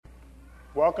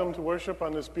Welcome to worship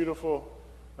on this beautiful,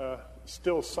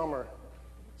 still summer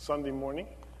Sunday morning.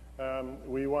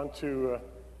 We want to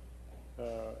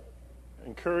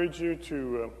encourage you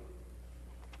to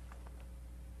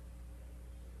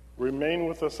remain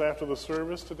with us after the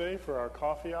service today for our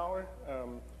coffee hour.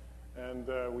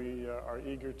 We are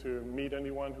eager to meet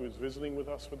anyone who is visiting with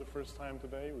us for the first time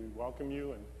today. We welcome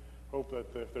you and hope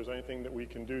that if there's anything that we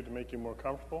can do to make you more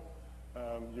comfortable,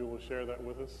 you will share that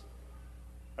with us.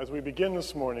 As we begin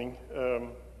this morning,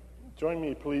 join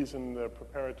me please in the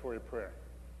preparatory prayer.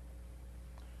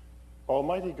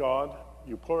 Almighty God,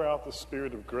 you pour out the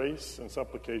spirit of grace and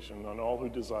supplication on all who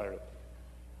desire it.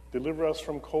 Deliver us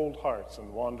from cold hearts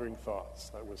and wandering thoughts,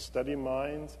 that with steady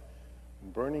minds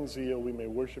and burning zeal we may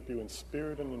worship you in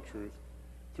spirit and in truth,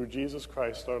 through Jesus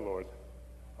Christ our Lord.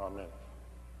 Amen.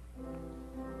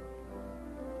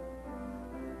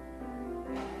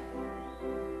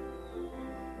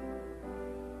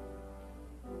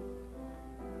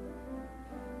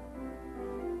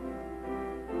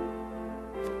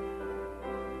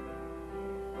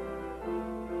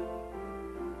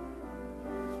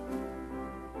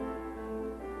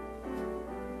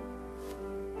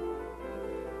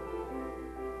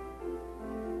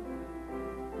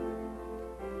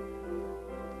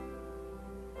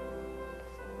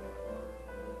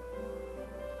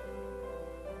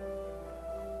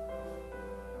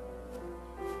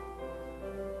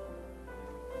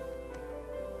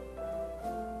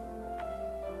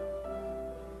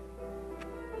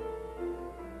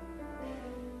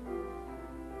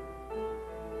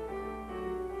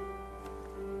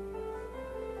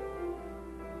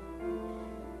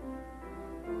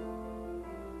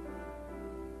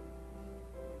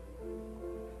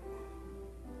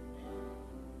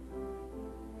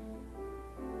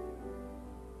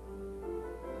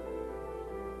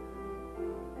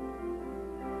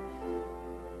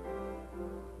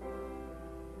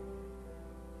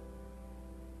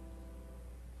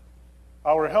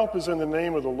 Our help is in the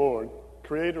name of the Lord,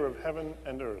 creator of heaven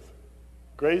and earth.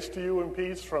 Grace to you and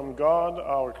peace from God,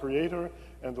 our creator,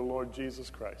 and the Lord Jesus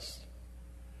Christ.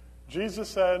 Jesus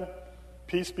said,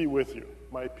 "Peace be with you.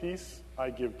 My peace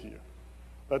I give to you.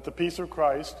 Let the peace of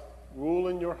Christ rule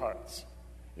in your hearts,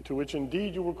 to which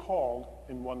indeed you were called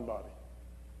in one body."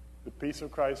 The peace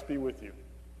of Christ be with you.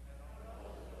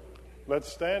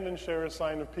 Let's stand and share a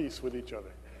sign of peace with each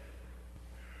other.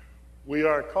 We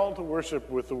are called to worship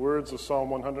with the words of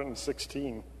Psalm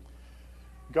 116.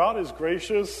 God is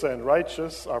gracious and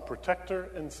righteous, our protector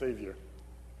and Savior.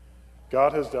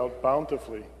 God has dealt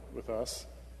bountifully with us,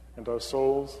 and our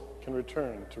souls can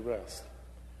return to rest.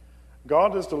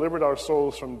 God has delivered our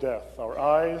souls from death, our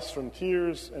eyes from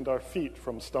tears, and our feet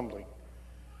from stumbling.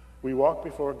 We walk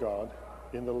before God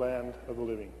in the land of the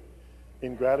living.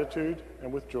 In gratitude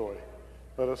and with joy,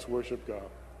 let us worship God.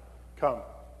 Come,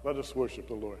 let us worship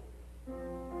the Lord.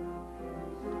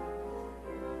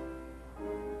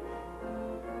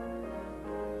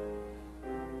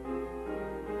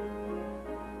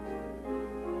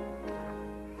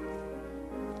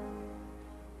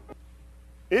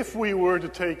 If we were to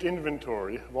take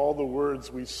inventory of all the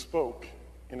words we spoke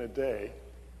in a day,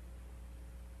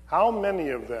 how many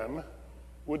of them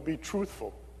would be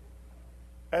truthful,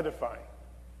 edifying,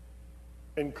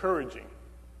 encouraging,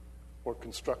 or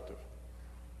constructive?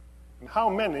 And how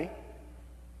many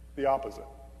the opposite?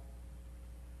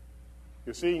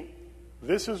 You see,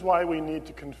 this is why we need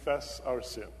to confess our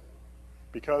sin,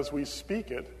 because we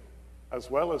speak it as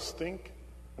well as think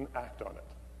and act on it.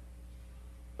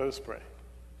 Let us pray.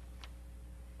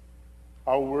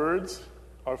 Our words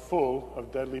are full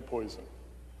of deadly poison.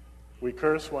 We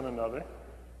curse one another,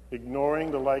 ignoring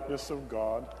the likeness of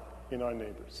God in our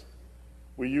neighbors.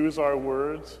 We use our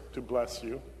words to bless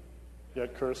you,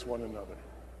 yet curse one another.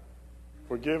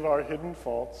 Forgive our hidden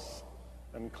faults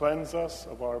and cleanse us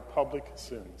of our public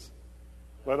sins.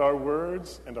 Let our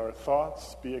words and our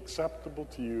thoughts be acceptable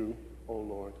to you, O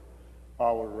Lord,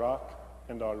 our rock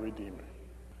and our Redeemer.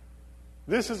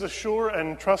 This is a sure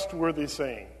and trustworthy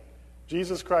saying.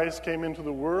 Jesus Christ came into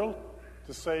the world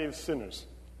to save sinners.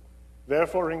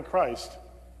 Therefore, in Christ,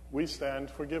 we stand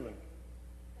forgiven.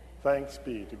 Thanks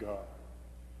be to God.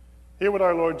 Hear what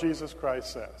our Lord Jesus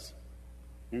Christ says.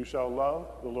 You shall love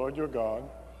the Lord your God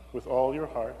with all your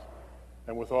heart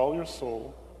and with all your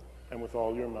soul and with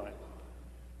all your mind.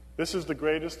 This is the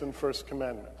greatest and first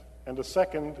commandment, and the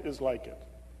second is like it.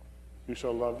 You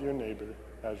shall love your neighbor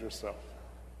as yourself.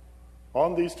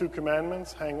 On these two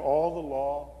commandments hang all the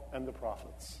law and the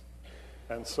prophets.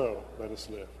 And so let us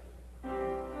live.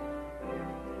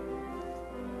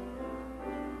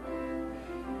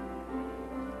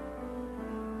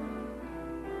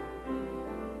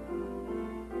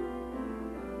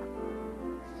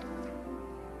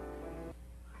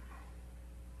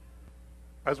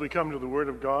 As we come to the Word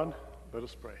of God, let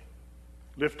us pray.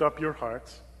 Lift up your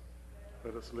hearts.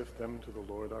 Let us lift them to the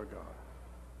Lord our God.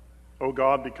 O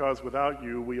God, because without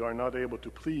you we are not able to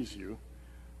please you,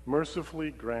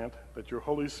 mercifully grant that your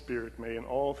Holy Spirit may in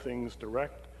all things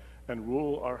direct and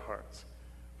rule our hearts.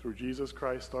 Through Jesus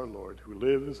Christ our Lord, who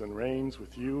lives and reigns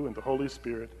with you and the Holy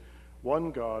Spirit, one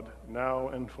God, now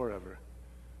and forever.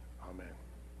 Amen.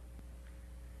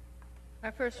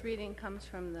 Our first reading comes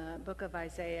from the book of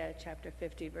Isaiah, chapter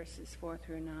 50, verses 4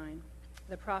 through 9.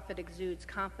 The prophet exudes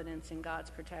confidence in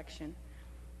God's protection.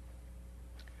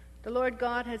 The Lord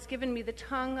God has given me the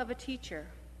tongue of a teacher,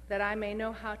 that I may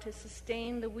know how to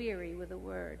sustain the weary with a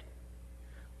word.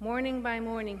 Morning by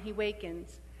morning he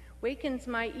wakens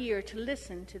my ear to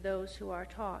listen to those who are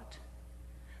taught.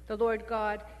 The Lord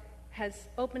God has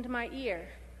opened my ear,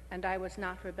 and I was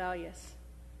not rebellious.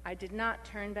 I did not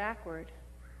turn backward.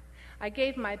 I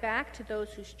gave my back to those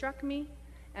who struck me,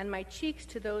 and my cheeks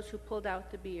to those who pulled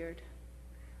out the beard.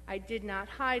 I did not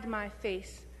hide my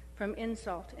face from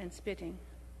insult and spitting.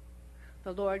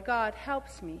 The Lord God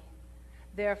helps me.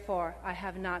 Therefore I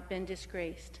have not been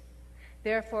disgraced.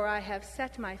 Therefore I have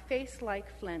set my face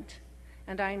like flint,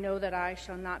 and I know that I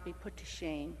shall not be put to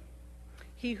shame.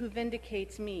 He who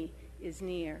vindicates me is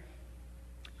near.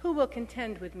 Who will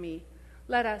contend with me?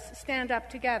 Let us stand up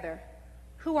together.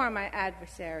 Who are my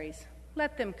adversaries?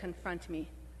 Let them confront me.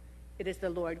 It is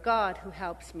the Lord God who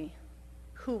helps me.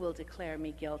 Who will declare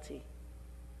me guilty?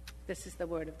 This is the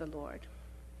word of the Lord.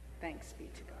 Thanks be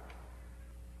to God.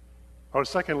 Our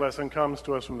second lesson comes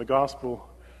to us from the Gospel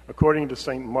according to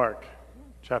St. Mark,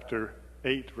 chapter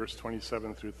 8, verse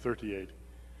 27 through 38.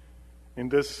 In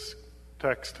this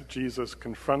text, Jesus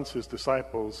confronts his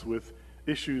disciples with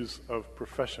issues of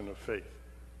profession of faith.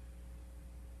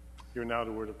 Hear now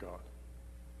the word of God.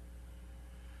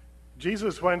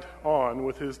 Jesus went on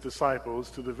with his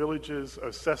disciples to the villages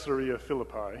of Caesarea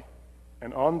Philippi,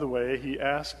 and on the way he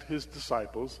asked his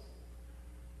disciples,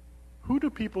 "Who do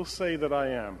people say that I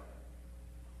am?"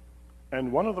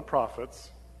 And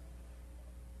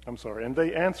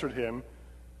they answered him,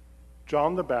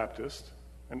 "John the Baptist,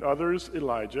 and others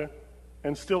Elijah,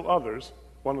 and still others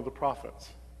one of the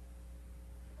prophets."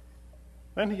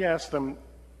 Then he asked them,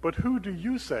 "But who do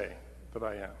you say that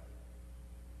I am?"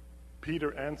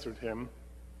 Peter answered him,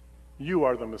 "You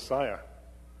are the Messiah."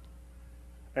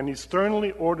 And he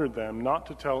sternly ordered them not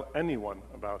to tell anyone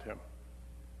about him.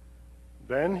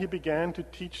 Then he began to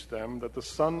teach them that the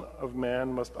Son of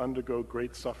Man must undergo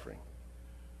great suffering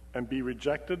and be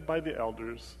rejected by the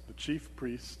elders, the chief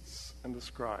priests, and the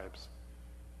scribes,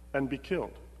 and be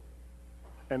killed,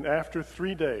 and after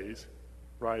 3 days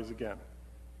rise again.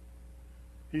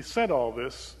 He said all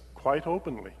this quite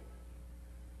openly.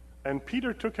 And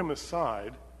Peter took him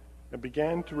aside and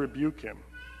began to rebuke him.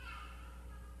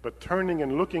 But turning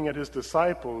and looking at his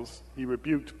disciples, he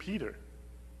rebuked Peter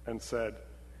and said,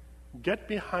 "Get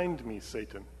behind me,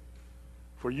 Satan,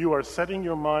 for you are setting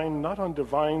your mind not on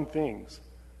divine things,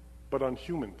 but on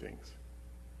human things."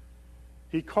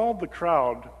 He called the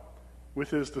crowd with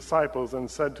his disciples and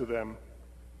said to them,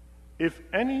 "If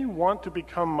any want to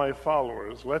become my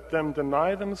followers, let them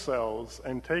deny themselves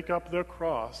and take up their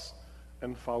cross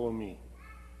and follow me.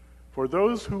 For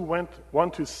those who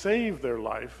want to save their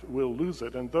life will lose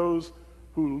it, and those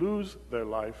who lose their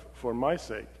life for my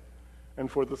sake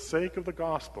and for the sake of the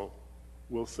gospel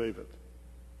will save it.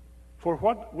 For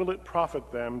what will it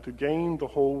profit them to gain the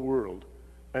whole world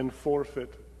and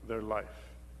forfeit their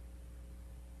life?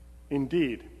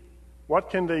 Indeed,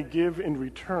 what can they give in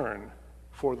return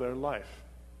for their life?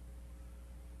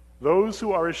 Those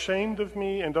who are ashamed of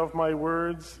me and of my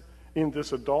words in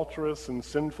this adulterous and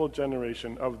sinful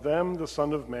generation, of them the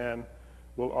Son of Man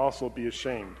will also be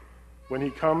ashamed when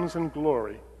he comes in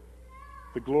glory,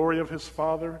 the glory of his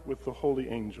Father with the holy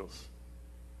angels."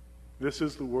 This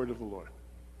is the word of the Lord.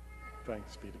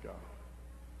 Thanks be to God.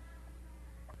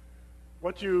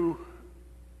 What you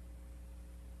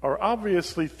are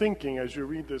obviously thinking as you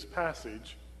read this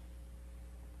passage,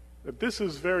 that this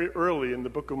is very early in the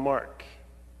book of Mark.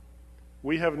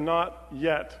 We have not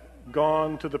yet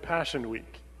gone to the Passion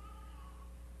Week.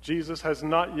 Jesus has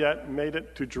not yet made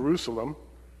it to Jerusalem,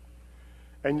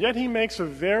 and yet he makes a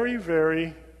very,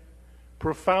 very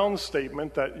profound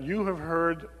statement that you have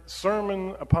heard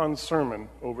sermon upon sermon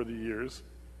over the years.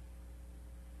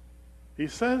 He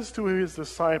says to his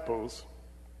disciples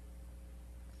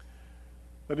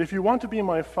that if you want to be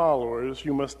my followers,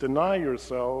 you must deny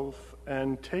yourself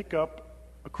and take up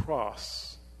a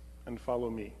cross and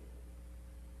follow me.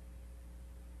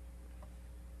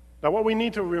 Now, what we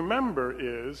need to remember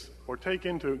is, or take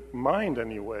into mind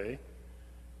anyway,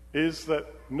 is that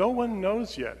no one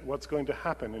knows yet what's going to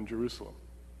happen in Jerusalem.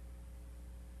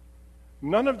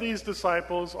 None of these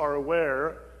disciples are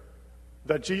aware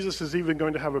that Jesus is even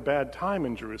going to have a bad time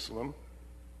in Jerusalem.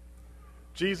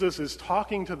 Jesus is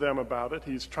talking to them about it.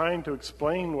 He's trying to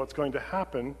explain what's going to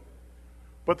happen.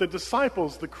 But the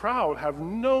disciples, the crowd, have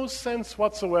no sense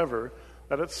whatsoever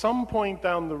that at some point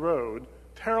down the road,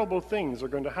 terrible things are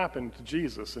going to happen to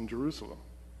Jesus in Jerusalem.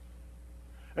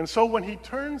 And so when he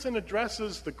turns and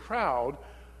addresses the crowd,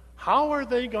 how are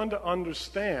they going to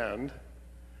understand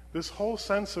this whole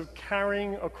sense of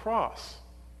carrying a cross?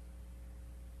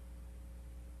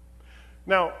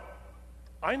 Now,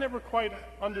 I never quite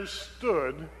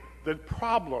understood the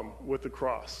problem with the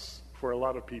cross for a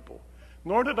lot of people.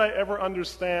 Nor did I ever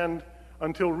understand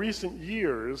until recent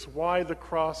years why the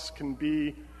cross can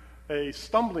be a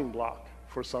stumbling block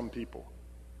for some people.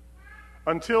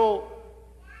 Until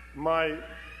my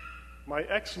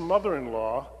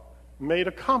ex-mother-in-law made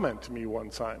a comment to me one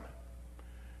time.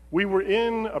 We were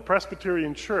in a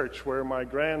Presbyterian church where my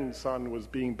grandson was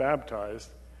being baptized,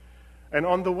 and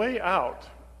on the way out,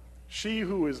 she,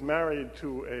 who is married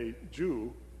to a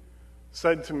Jew,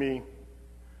 said to me,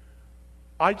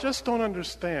 "I just don't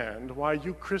understand why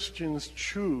you Christians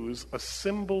choose a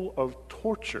symbol of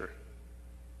torture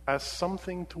as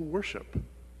something to worship."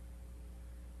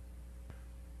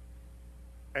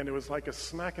 And it was like a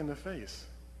smack in the face.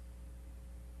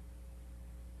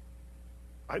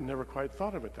 I'd never quite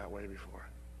thought of it that way before.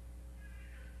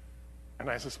 And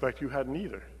I suspect you hadn't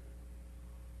either.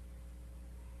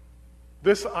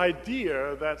 This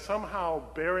idea that somehow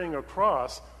bearing a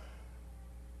cross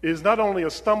is not only a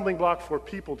stumbling block for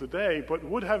people today, but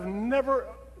would have never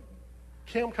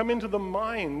come into the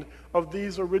mind of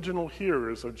these original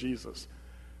hearers of Jesus.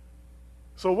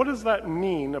 So what does that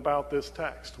mean about this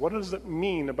text? What does it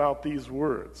mean about these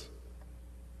words?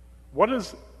 What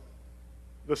is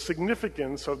the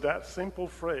significance of that simple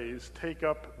phrase, "Take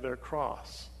up their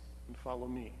cross and follow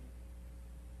me"?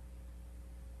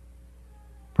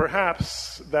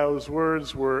 Perhaps those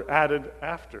words were added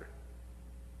after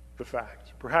the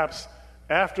fact. Perhaps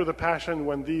after the Passion,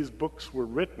 when these books were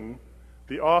written,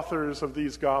 the authors of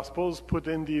these Gospels put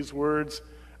in these words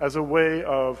as a way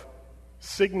of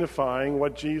signifying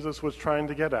what Jesus was trying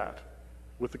to get at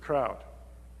with the crowd,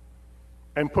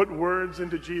 and put words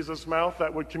into Jesus' mouth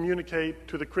that would communicate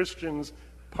to the Christians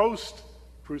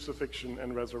post-crucifixion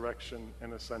and resurrection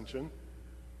and ascension,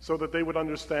 so that they would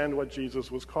understand what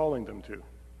Jesus was calling them to.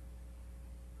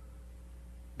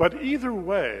 But either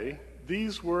way,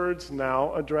 these words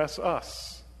now address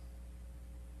us.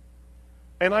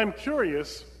 And I'm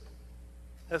curious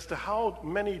as to how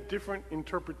many different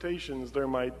interpretations there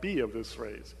might be of this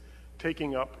phrase,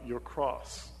 "taking up your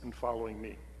cross and following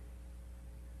me."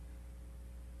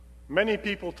 Many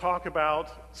people talk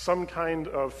about some kind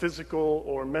of physical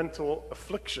or mental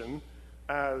affliction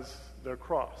as their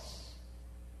cross.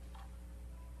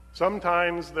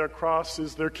 Sometimes their cross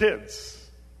is their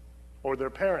kids, or their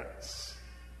parents,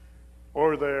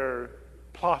 or their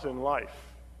plot in life.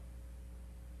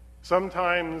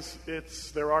 Sometimes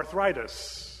it's their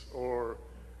arthritis, or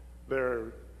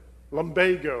their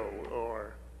lumbago,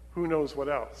 or who knows what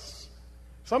else.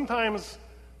 Sometimes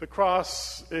the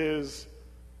cross is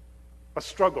a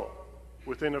struggle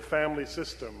within a family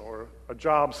system or a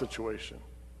job situation.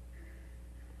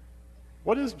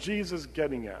 What is Jesus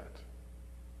getting at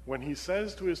when he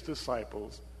says to his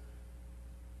disciples,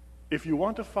 "If you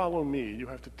want to follow me, you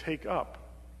have to take up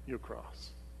your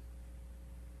cross"?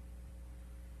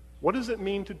 What does it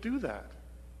mean to do that?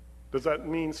 Does that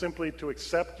mean simply to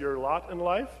accept your lot in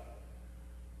life?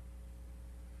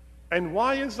 And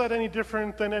why is that any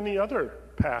different than any other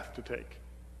path to take?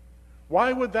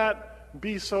 Why would that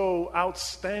be so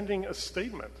outstanding a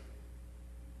statement?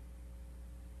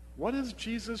 What is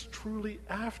Jesus truly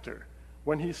after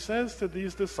when he says to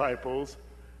these disciples,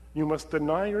 "You must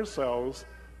deny yourselves,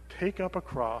 take up a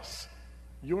cross,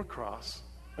 your cross,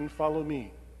 and follow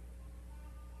me"?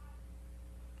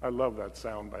 I love that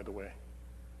sound, by the way.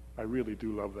 I really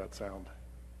do love that sound.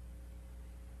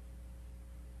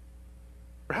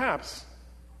 Perhaps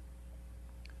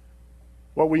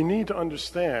what we need to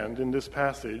understand in this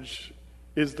passage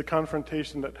is the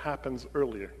confrontation that happens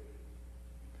earlier.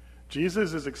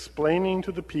 Jesus is explaining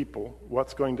to the people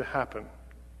what's going to happen,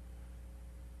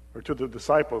 or to the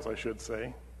disciples, I should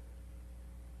say.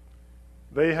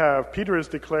 Peter has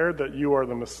declared that you are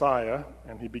the Messiah,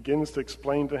 and he begins to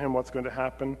explain to him what's going to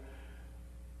happen,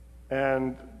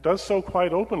 and does so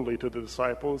quite openly to the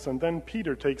disciples, and then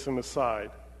Peter takes him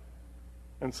aside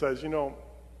and says,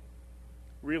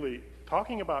 really,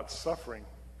 talking about suffering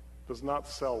does not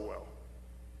sell well.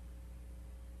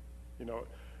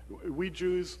 We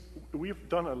Jews, we've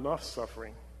done enough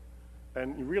suffering.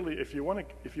 And really, if you want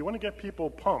to get people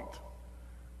pumped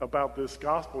about this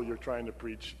gospel you're trying to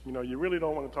preach, you really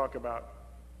don't want to talk about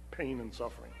pain and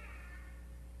suffering.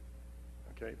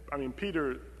 Okay? I mean,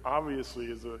 Peter obviously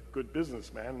is a good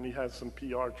businessman, and he has some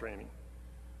PR training.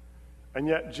 And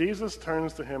yet Jesus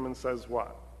turns to him and says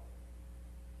what?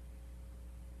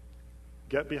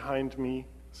 Get behind me,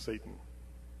 Satan.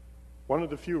 One of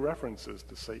the few references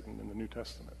to Satan in the New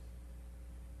Testament.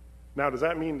 Now, does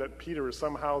that mean that Peter is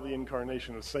somehow the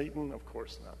incarnation of Satan? Of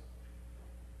course not.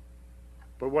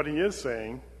 But what he is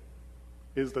saying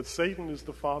is that Satan is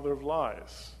the father of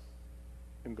lies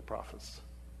in the prophets.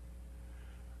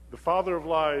 The father of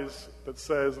lies that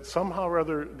says that somehow or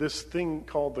other this thing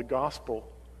called the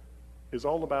gospel is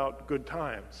all about good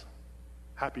times,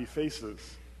 happy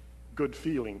faces, good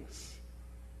feelings,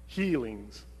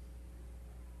 healings,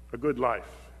 a good life.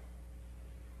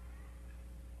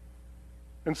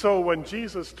 And so when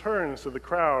Jesus turns to the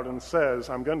crowd and says,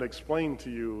 I'm going to explain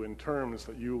to you in terms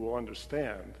that you will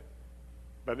understand,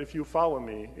 that if you follow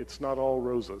me, it's not all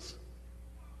roses.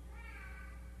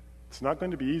 It's not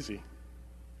going to be easy.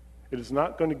 It is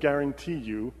not going to guarantee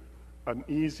you an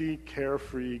easy,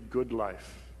 carefree, good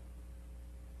life.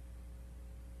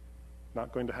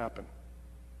 Not going to happen.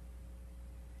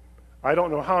 I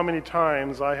don't know how many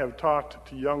times I have talked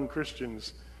to young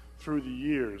Christians through the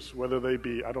years, whether they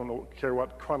be, I don't care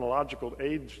what chronological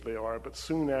age they are, but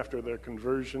soon after their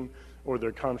conversion or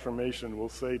their confirmation will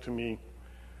say to me,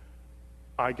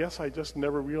 I guess I just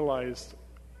never realized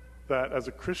that as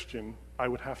a Christian I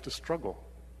would have to struggle.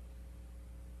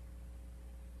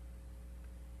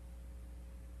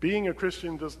 Being a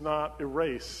Christian does not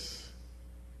erase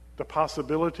the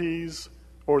possibilities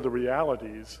or the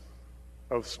realities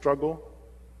of struggle,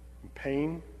 and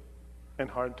pain, and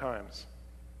hard times.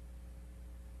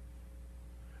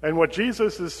 And what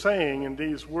Jesus is saying in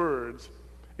these words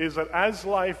is that as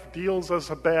life deals us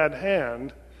a bad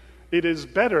hand, it is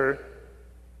better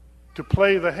to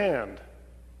play the hand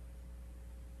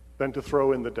than to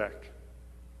throw in the deck.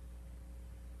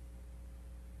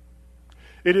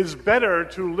 It is better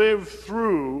to live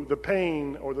through the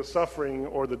pain or the suffering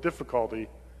or the difficulty,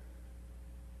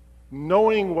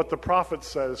 knowing what the prophet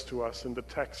says to us in the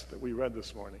text that we read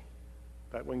this morning,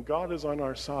 that when God is on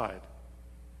our side,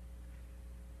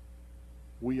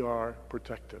 we are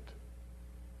protected.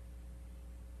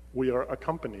 We are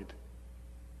accompanied.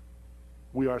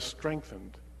 We are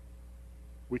strengthened.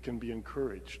 We can be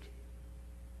encouraged.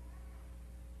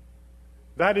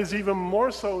 That is even more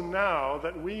so now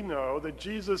that we know that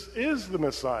Jesus is the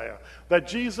Messiah, that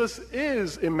Jesus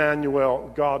is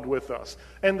Emmanuel, God with us,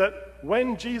 and that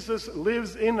when Jesus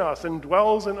lives in us and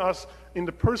dwells in us in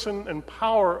the person and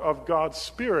power of God's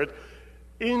Spirit,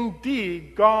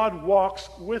 indeed God walks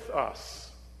with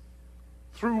us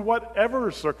through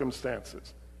whatever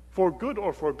circumstances, for good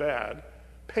or for bad,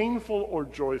 painful or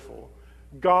joyful.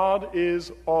 God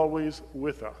is always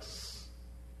with us.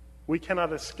 We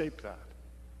cannot escape that.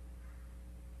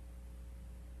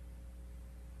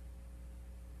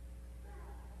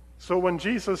 So when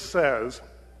Jesus says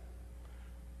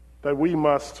that we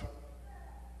must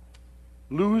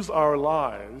lose our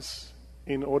lives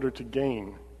in order to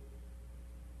gain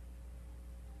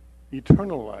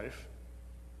eternal life,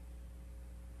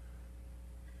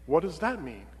 what does that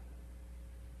mean?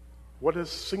 What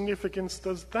significance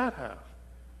does that have?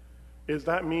 Does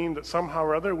that mean that somehow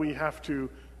or other we have to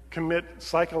commit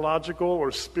psychological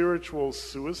or spiritual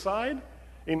suicide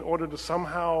in order to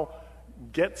somehow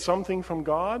get something from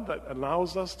God that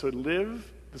allows us to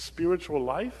live the spiritual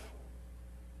life?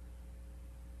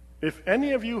 If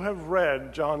any of you have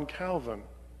read John Calvin,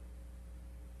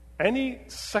 any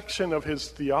section of his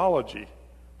theology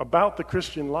about the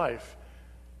Christian life,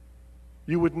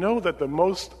 you would know that the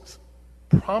most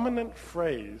prominent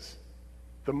phrase,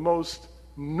 the most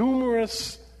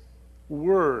numerous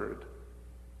word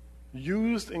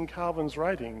used in Calvin's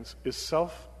writings is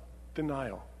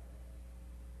self-denial.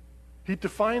 He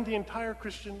defined the entire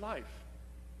Christian life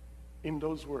in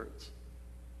those words.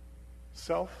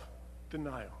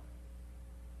 Self-denial.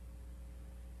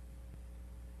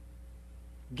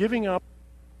 Giving up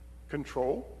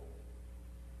control,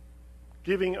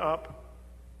 giving up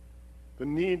the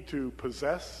need to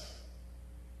possess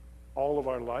all of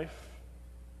our life,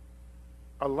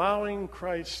 allowing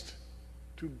Christ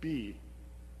to be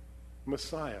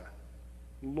Messiah,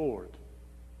 Lord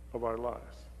of our lives.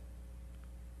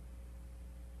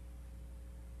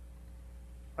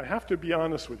 I have to be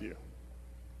honest with you.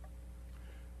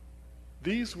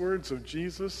 These words of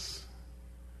Jesus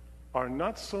are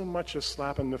not so much a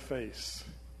slap in the face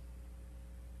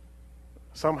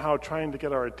somehow trying to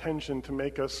get our attention to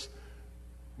make us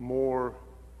more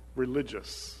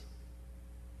religious.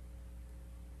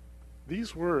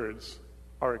 These words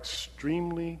are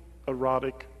extremely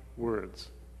erotic words.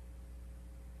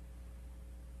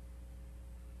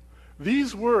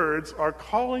 These words are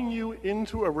calling you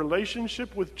into a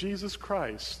relationship with Jesus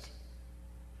Christ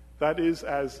that is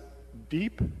as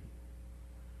deep,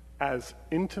 as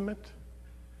intimate,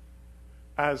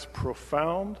 as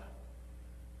profound,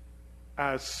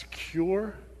 as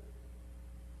secure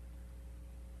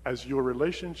as your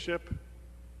relationship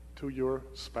to your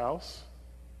spouse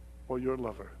or your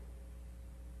lover.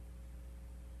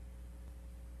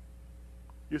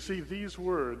 You see, these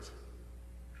words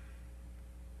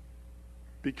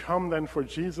become then for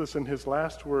Jesus in his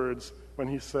last words when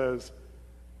he says,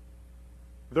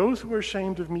 those who are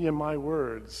ashamed of me and my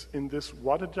words in this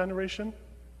what a generation?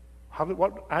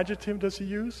 What adjective does he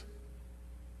use?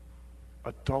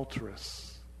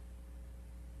 Adulterous.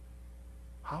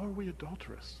 How are we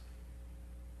adulterous?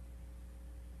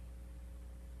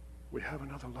 We have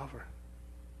another lover.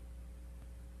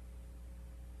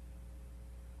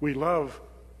 We love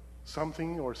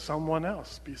something or someone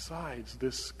else besides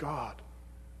this God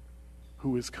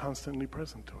who is constantly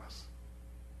present to us.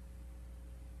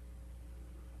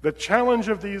 The challenge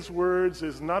of these words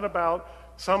is not about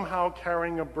somehow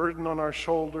carrying a burden on our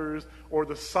shoulders or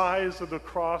the size of the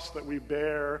cross that we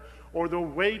bear or the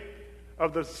weight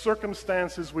of the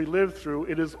circumstances we live through.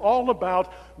 It is all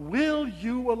about, will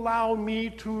you allow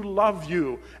me to love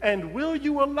you? And will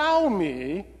you allow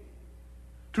me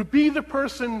to be the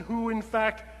person who, in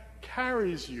fact,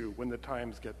 carries you when the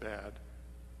times get bad,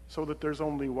 so that there's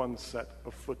only one set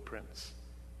of footprints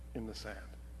in the sand?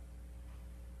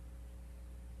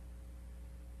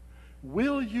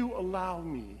 Will you allow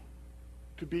me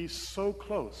to be so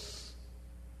close,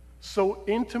 so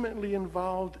intimately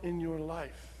involved in your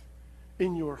life,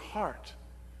 in your heart,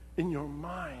 in your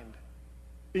mind,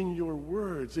 in your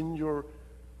words, in your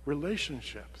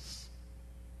relationships,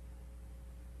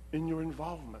 in your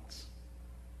involvements,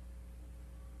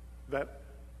 that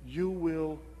you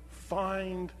will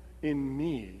find in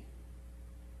me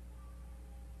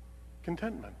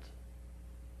contentment,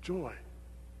 joy,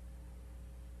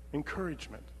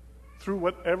 encouragement through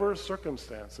whatever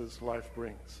circumstances life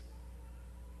brings?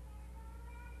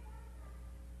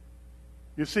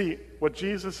 You see, what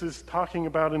Jesus is talking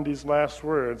about in these last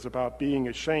words about being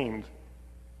ashamed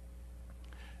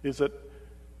is that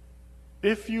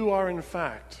if you are in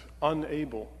fact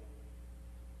unable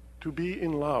to be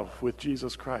in love with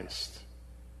Jesus Christ,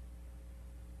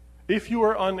 if you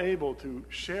are unable to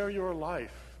share your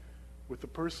life with the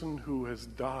person who has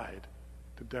died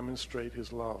to demonstrate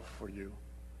his love for you,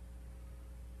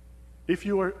 if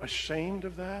you are ashamed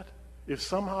of that, if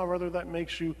somehow or other that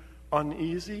makes you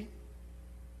uneasy,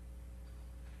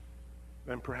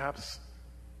 then perhaps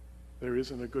there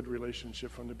isn't a good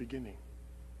relationship from the beginning.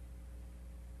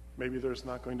 Maybe there's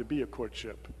not going to be a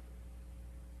courtship.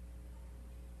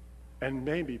 And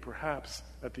maybe, perhaps,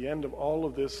 at the end of all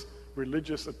of this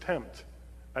religious attempt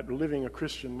at living a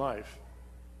Christian life,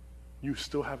 you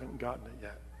still haven't gotten it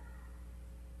yet.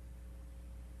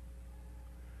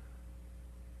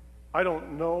 I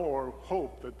don't know or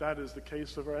hope that that is the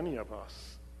case of any of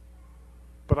us.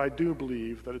 But I do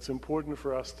believe that it's important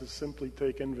for us to simply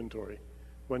take inventory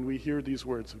when we hear these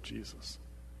words of Jesus.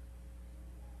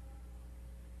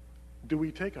 Do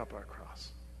we take up our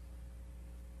cross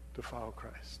to follow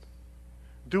Christ?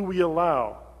 Do we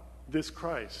allow this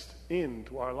Christ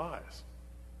into our lives?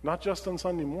 Not just on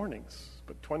Sunday mornings,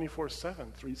 but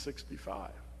 24/7,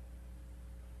 365.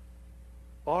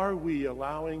 Are we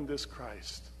allowing this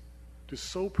Christ to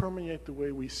so permeate the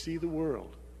way we see the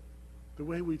world, the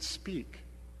way we speak,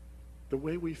 the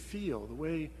way we feel, the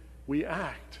way we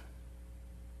act,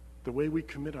 the way we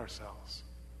commit ourselves,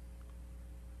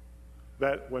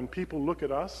 that when people look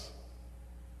at us,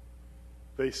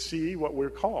 they see what we're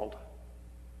called: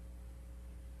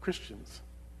 Christians,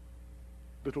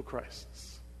 little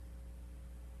Christs.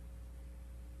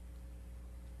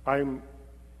 I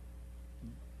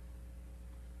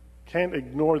can't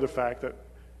ignore the fact that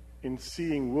in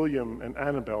seeing William and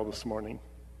Annabelle this morning,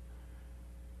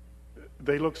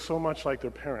 they look so much like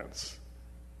their parents.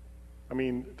 I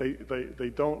mean, they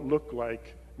don't look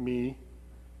like me,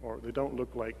 or they don't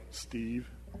look like Steve,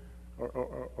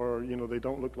 or you know, they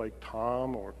don't look like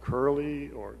Tom or Curly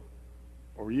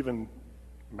or even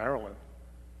Marilyn.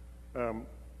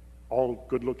 All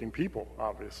good-looking people,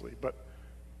 obviously, but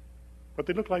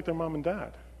they look like their mom and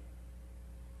dad.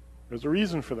 There's a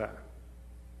reason for that.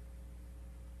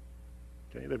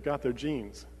 Okay, they've got their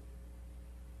genes.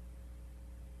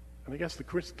 And I guess the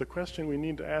question we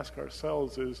need to ask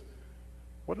ourselves is,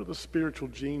 what are the spiritual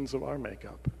genes of our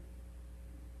makeup?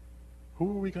 Who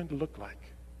are we going to look like?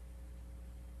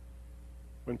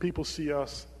 When people see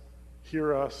us,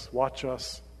 hear us, watch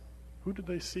us, who do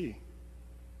they see,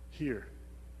 hear,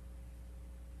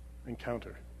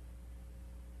 encounter?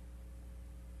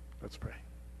 Let's pray.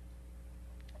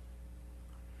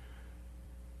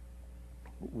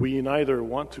 We neither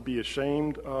want to be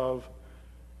ashamed of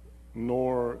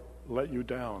nor let you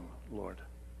down, Lord.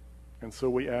 And so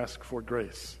we ask for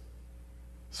grace,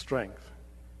 strength,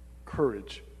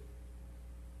 courage,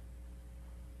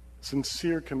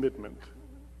 sincere commitment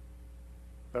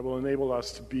that will enable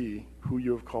us to be who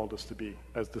you have called us to be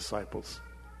as disciples.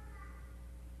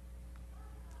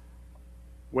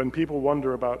 When people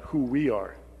wonder about who we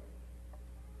are,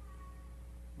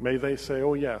 may they say,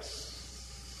 oh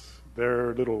yes,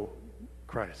 they're little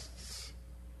Christs.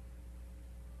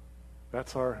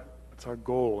 That's our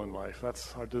goal in life.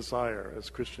 That's our desire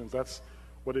as Christians. That's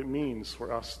what it means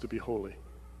for us to be holy.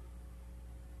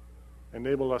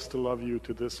 Enable us to love you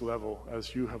to this level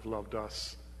as you have loved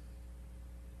us.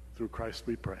 Through Christ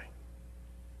we pray.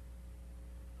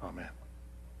 Amen.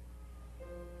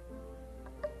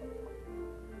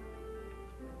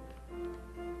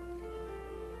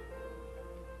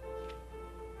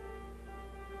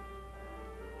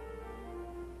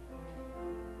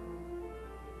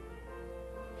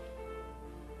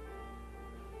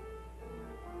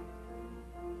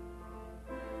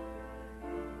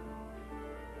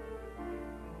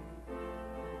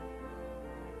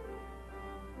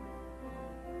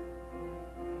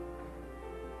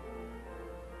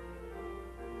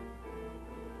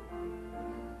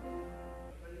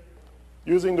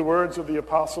 Using the words of the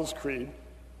Apostles' Creed,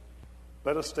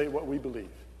 let us state what we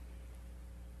believe.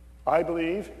 I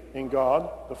believe in God,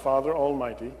 the Father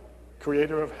Almighty,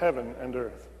 creator of heaven and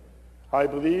earth. I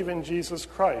believe in Jesus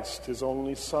Christ, his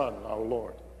only Son, our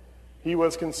Lord. He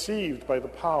was conceived by the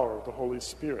power of the Holy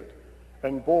Spirit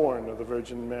and born of the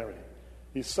Virgin Mary.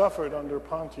 He suffered under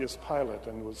Pontius Pilate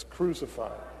and was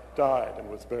crucified, died, and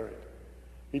was buried.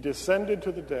 He descended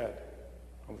to the dead.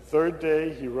 On the third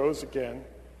day he rose again.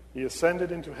 He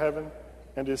ascended into heaven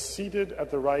and is seated at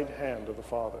the right hand of the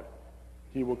Father.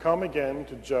 He will come again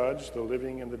to judge the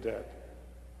living and the dead.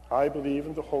 I believe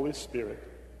in the Holy Spirit,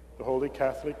 the Holy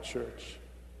Catholic Church,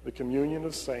 the communion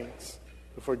of saints,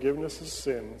 the forgiveness of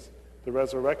sins, the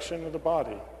resurrection of the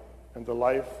body, and the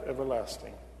life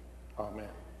everlasting. Amen.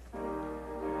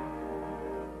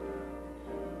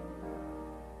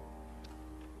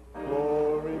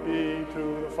 Glory be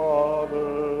to the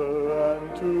Father,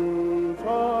 and to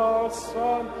the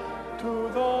Son, to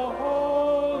the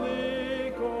Holy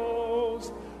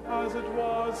Ghost, as it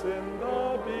was in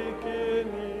the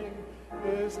beginning,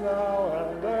 is now,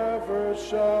 and ever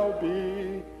shall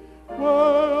be,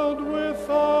 world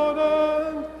without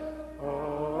end.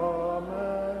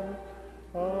 Amen.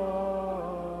 Amen.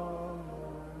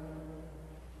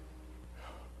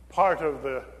 Part of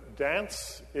the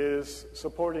dance is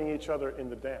supporting each other in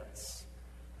the dance.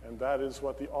 And that is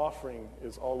what the offering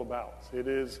is all about. It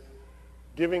is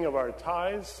giving of our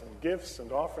tithes and gifts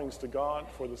and offerings to God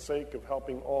for the sake of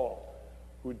helping all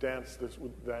who dance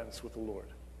with the Lord.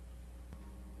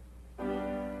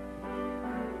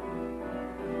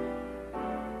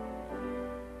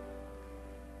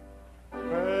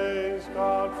 Praise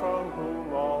God from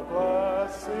whom all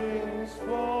blessings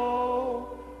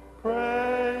flow.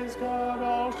 Praise God,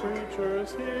 all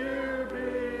creatures here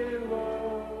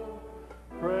below.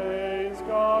 Praise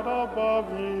God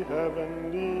above, ye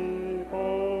heavenly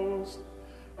hosts.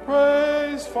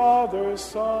 Praise Father,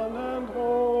 Son, and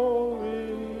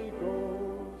Holy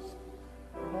Ghost.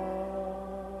 Amen.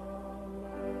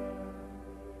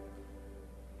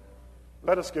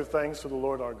 Let us give thanks to the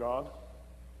Lord our God.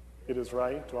 It is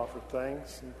right to offer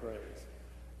thanks and praise.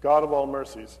 God of all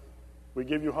mercies, we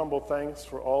give you humble thanks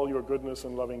for all your goodness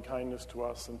and loving kindness to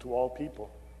us and to all people.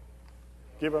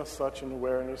 Give us such an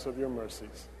awareness of your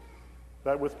mercies,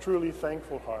 that with truly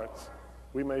thankful hearts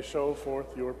we may show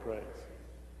forth your praise,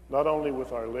 not only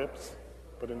with our lips,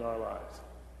 but in our lives,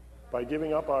 by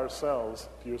giving up ourselves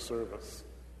to your service,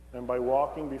 and by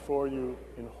walking before you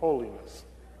in holiness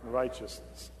and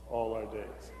righteousness all our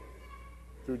days.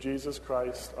 Through Jesus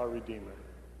Christ, our Redeemer,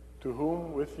 to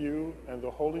whom with you and the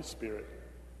Holy Spirit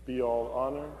be all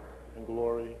honor and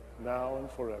glory now and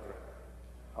forever.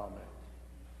 Amen.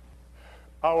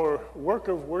 Our work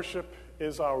of worship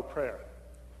is our prayer.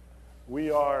 We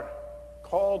are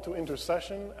called to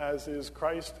intercession, as is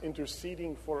Christ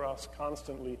interceding for us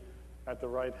constantly at the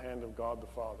right hand of God the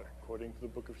Father, according to the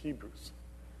book of Hebrews.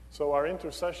 So our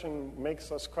intercession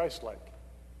makes us Christ-like.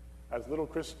 as little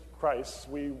Christs,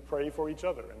 we pray for each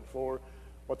other and for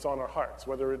what's on our hearts,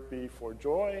 whether it be for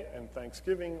joy and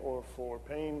thanksgiving or for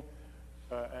pain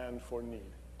and for need.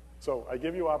 So I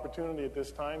give you opportunity at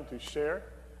this time to share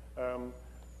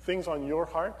things on your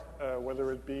heart,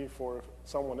 whether it be for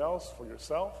someone else, for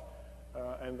yourself,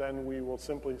 and then we will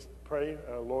simply pray,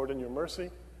 Lord, in your mercy,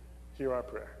 hear our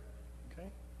prayer. Okay?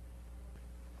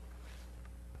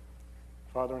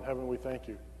 Father in heaven, we thank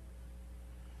you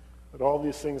that all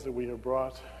these things that we have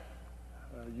brought,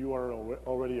 you are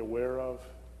already aware of,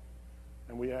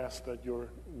 and we ask that your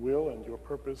will and your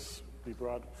purpose be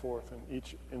brought forth in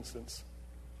each instance.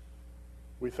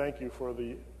 We thank you for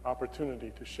the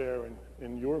opportunity to share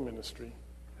in your ministry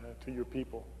to your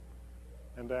people,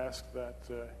 and ask that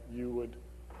you would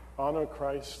honor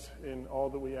Christ in all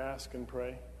that we ask and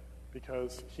pray,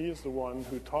 because he is the one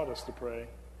who taught us to pray,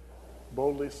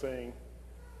 boldly saying,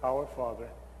 Our Father,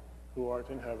 who art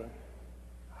in heaven,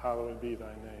 hallowed be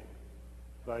thy name.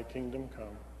 Thy kingdom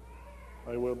come,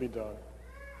 thy will be done,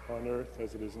 on earth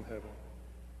as it is in heaven.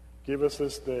 Give us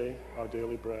this day our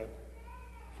daily bread.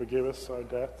 Forgive us our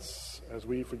debts as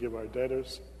we forgive our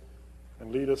debtors,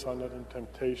 and lead us not into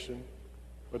temptation,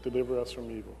 but deliver us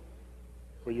from evil.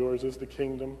 For yours is the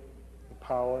kingdom, the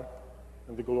power,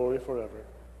 and the glory forever.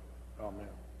 Amen.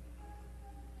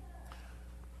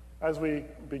 As we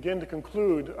begin to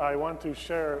conclude, I want to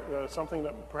share something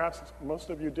that perhaps most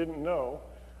of you didn't know.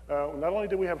 Not only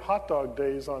did we have hot dog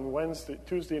days on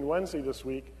Tuesday and Wednesday this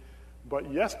week,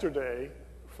 but yesterday,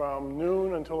 from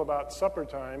noon until about supper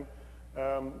time,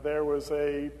 there was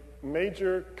a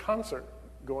major concert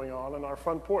going on our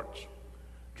front porch,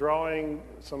 drawing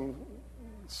some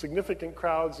significant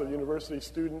crowds of university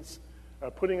students,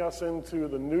 putting us into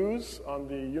the news on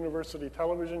the university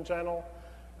television channel,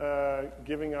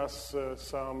 giving us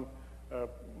some,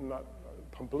 not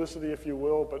publicity, if you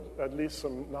will, but at least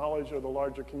some knowledge of the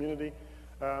larger community.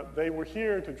 They were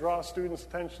here to draw students'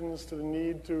 attentions to the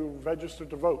need to register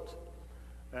to vote,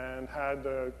 and had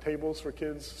tables for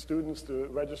students to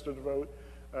register to vote.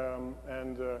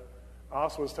 And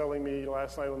Os was telling me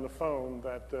last night on the phone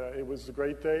that it was a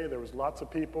great day. There was lots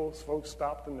of people. Folks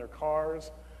stopped in their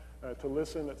cars to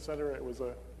listen, etc. It was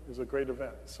a great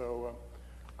event. So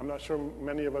I'm not sure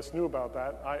many of us knew about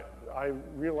that. I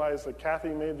realized that Kathy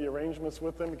made the arrangements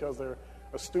with them because they're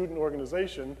a student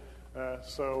organization.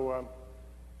 So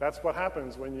that's what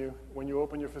happens when you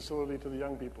open your facility to the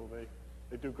young people.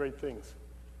 They do great things.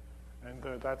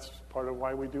 And that's part of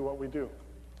why we do what we do.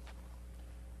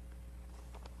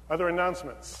 Other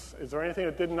announcements. Is there anything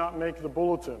that did not make the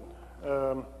bulletin?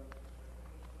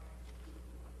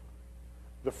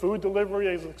 The food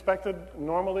delivery is expected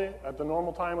normally at the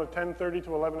normal time of 10:30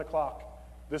 to 11 o'clock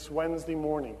this Wednesday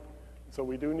morning. So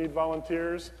we do need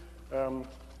volunteers.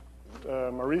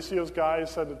 Mauricio's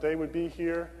guys said that they would be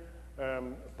here,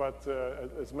 but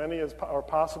as many as are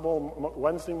possible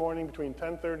Wednesday morning between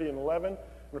 10:30 and 11.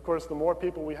 And of course, the more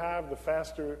people we have, the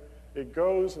faster it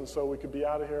goes, and so we could be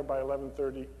out of here by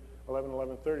 11:30,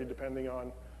 depending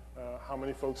on how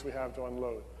many folks we have to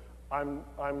unload. I'm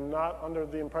not under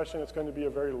the impression it's going to be a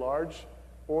very large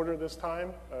order this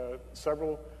time.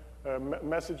 Several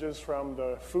messages from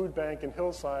the food bank in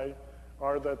Hillside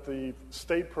are that the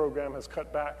state program has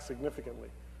cut back significantly.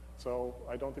 So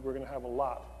I don't think we're going to have a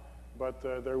lot, but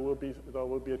there will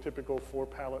be a typical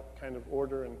 4-pallet kind of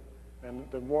order,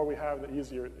 and the more we have, the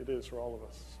easier it is for all of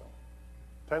us.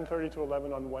 So 10:30 to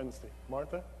 11 on Wednesday.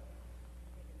 Martha?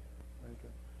 Very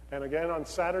good. And again on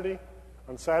Saturday,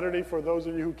 for those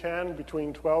of you who can,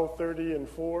 between 12:30 and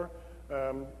 4,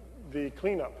 the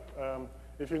cleanup.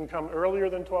 If you can come earlier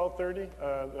than 12:30,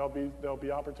 there'll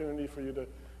be opportunity for you to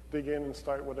dig in and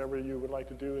start whatever you would like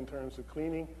to do in terms of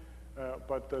cleaning.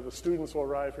 But the students will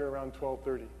arrive here around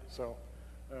 12:30. So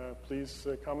please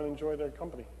come and enjoy their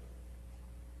company.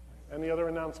 Any other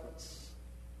announcements?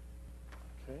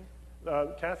 Okay.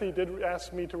 Kathy did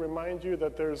ask me to remind you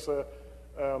that there's a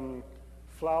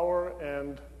flower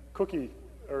and cookie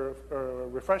or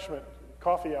refreshment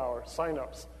coffee hour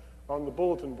sign-ups on the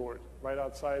bulletin board right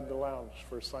outside the lounge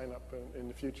for sign-up in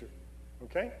the future.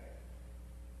 Okay?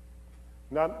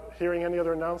 Not hearing any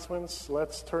other announcements,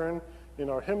 let's turn in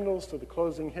our hymnals to the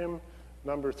closing hymn,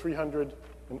 number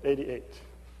 388.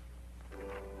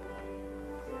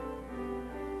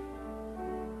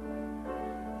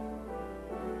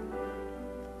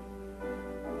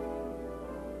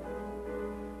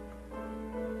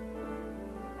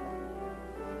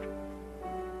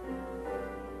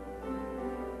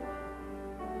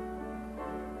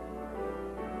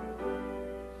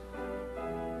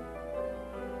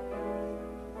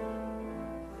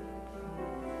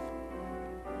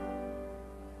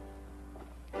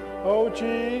 Oh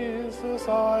Jesus,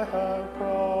 I have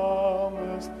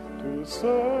promised to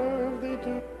serve thee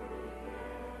too.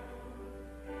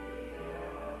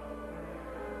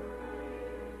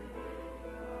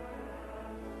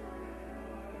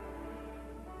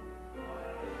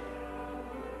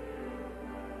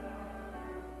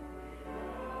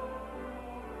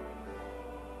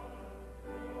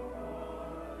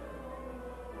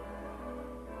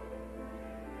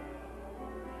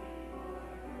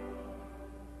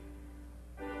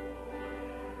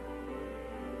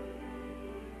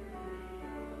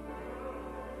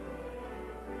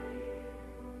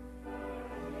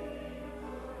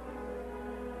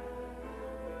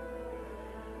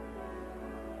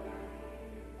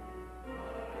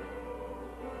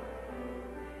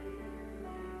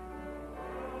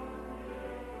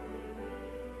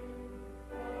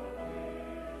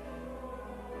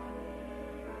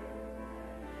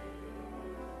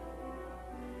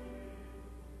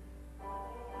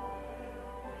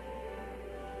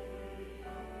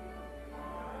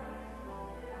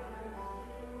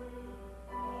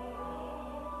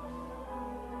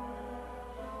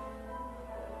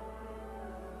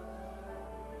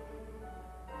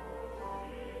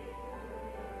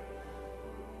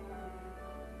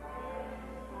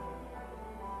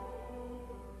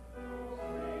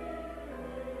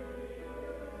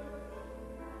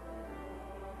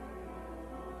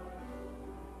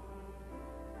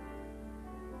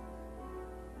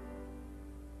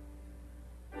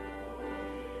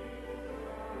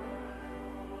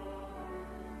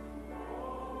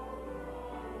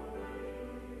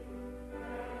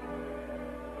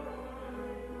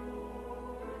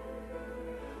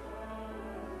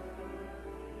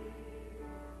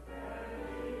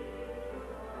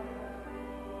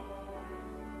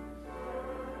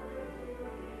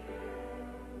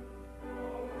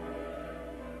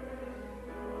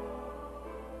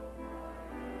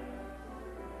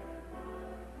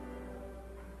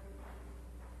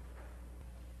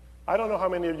 I don't know how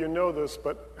many of you know this,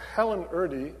 but Helen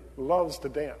Erdy loves to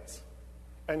dance,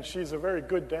 and she's a very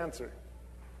good dancer.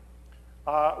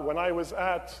 When I was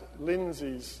at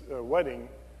Lindsay's wedding,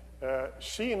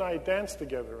 she and I danced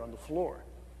together on the floor.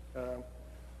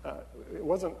 It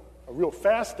wasn't a real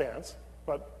fast dance,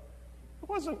 but it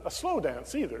wasn't a slow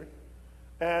dance either.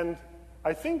 And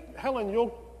I think, Helen,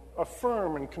 you'll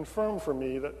affirm and confirm for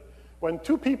me that when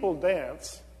two people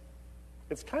dance,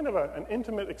 it's kind of an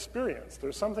intimate experience.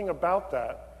 There's something about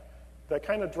that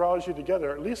kind of draws you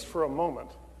together, at least for a moment,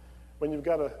 when you've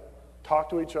got to talk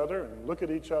to each other and look at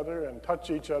each other and touch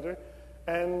each other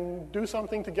and do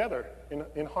something together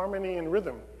in harmony and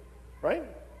rhythm, right?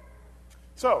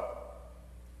 So,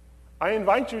 I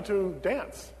invite you to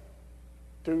dance,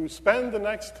 to spend the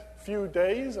next few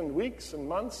days and weeks and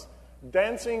months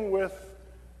dancing with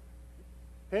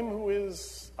Him who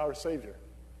is our Savior,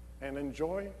 and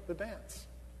enjoy the dance.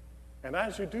 And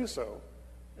as you do so,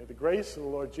 may the grace of the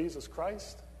Lord Jesus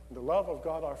Christ, and the love of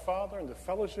God our Father, and the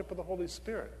fellowship of the Holy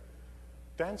Spirit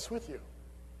dance with you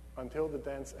until the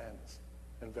dance ends,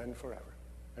 and then forever.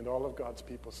 And all of God's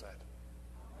people said,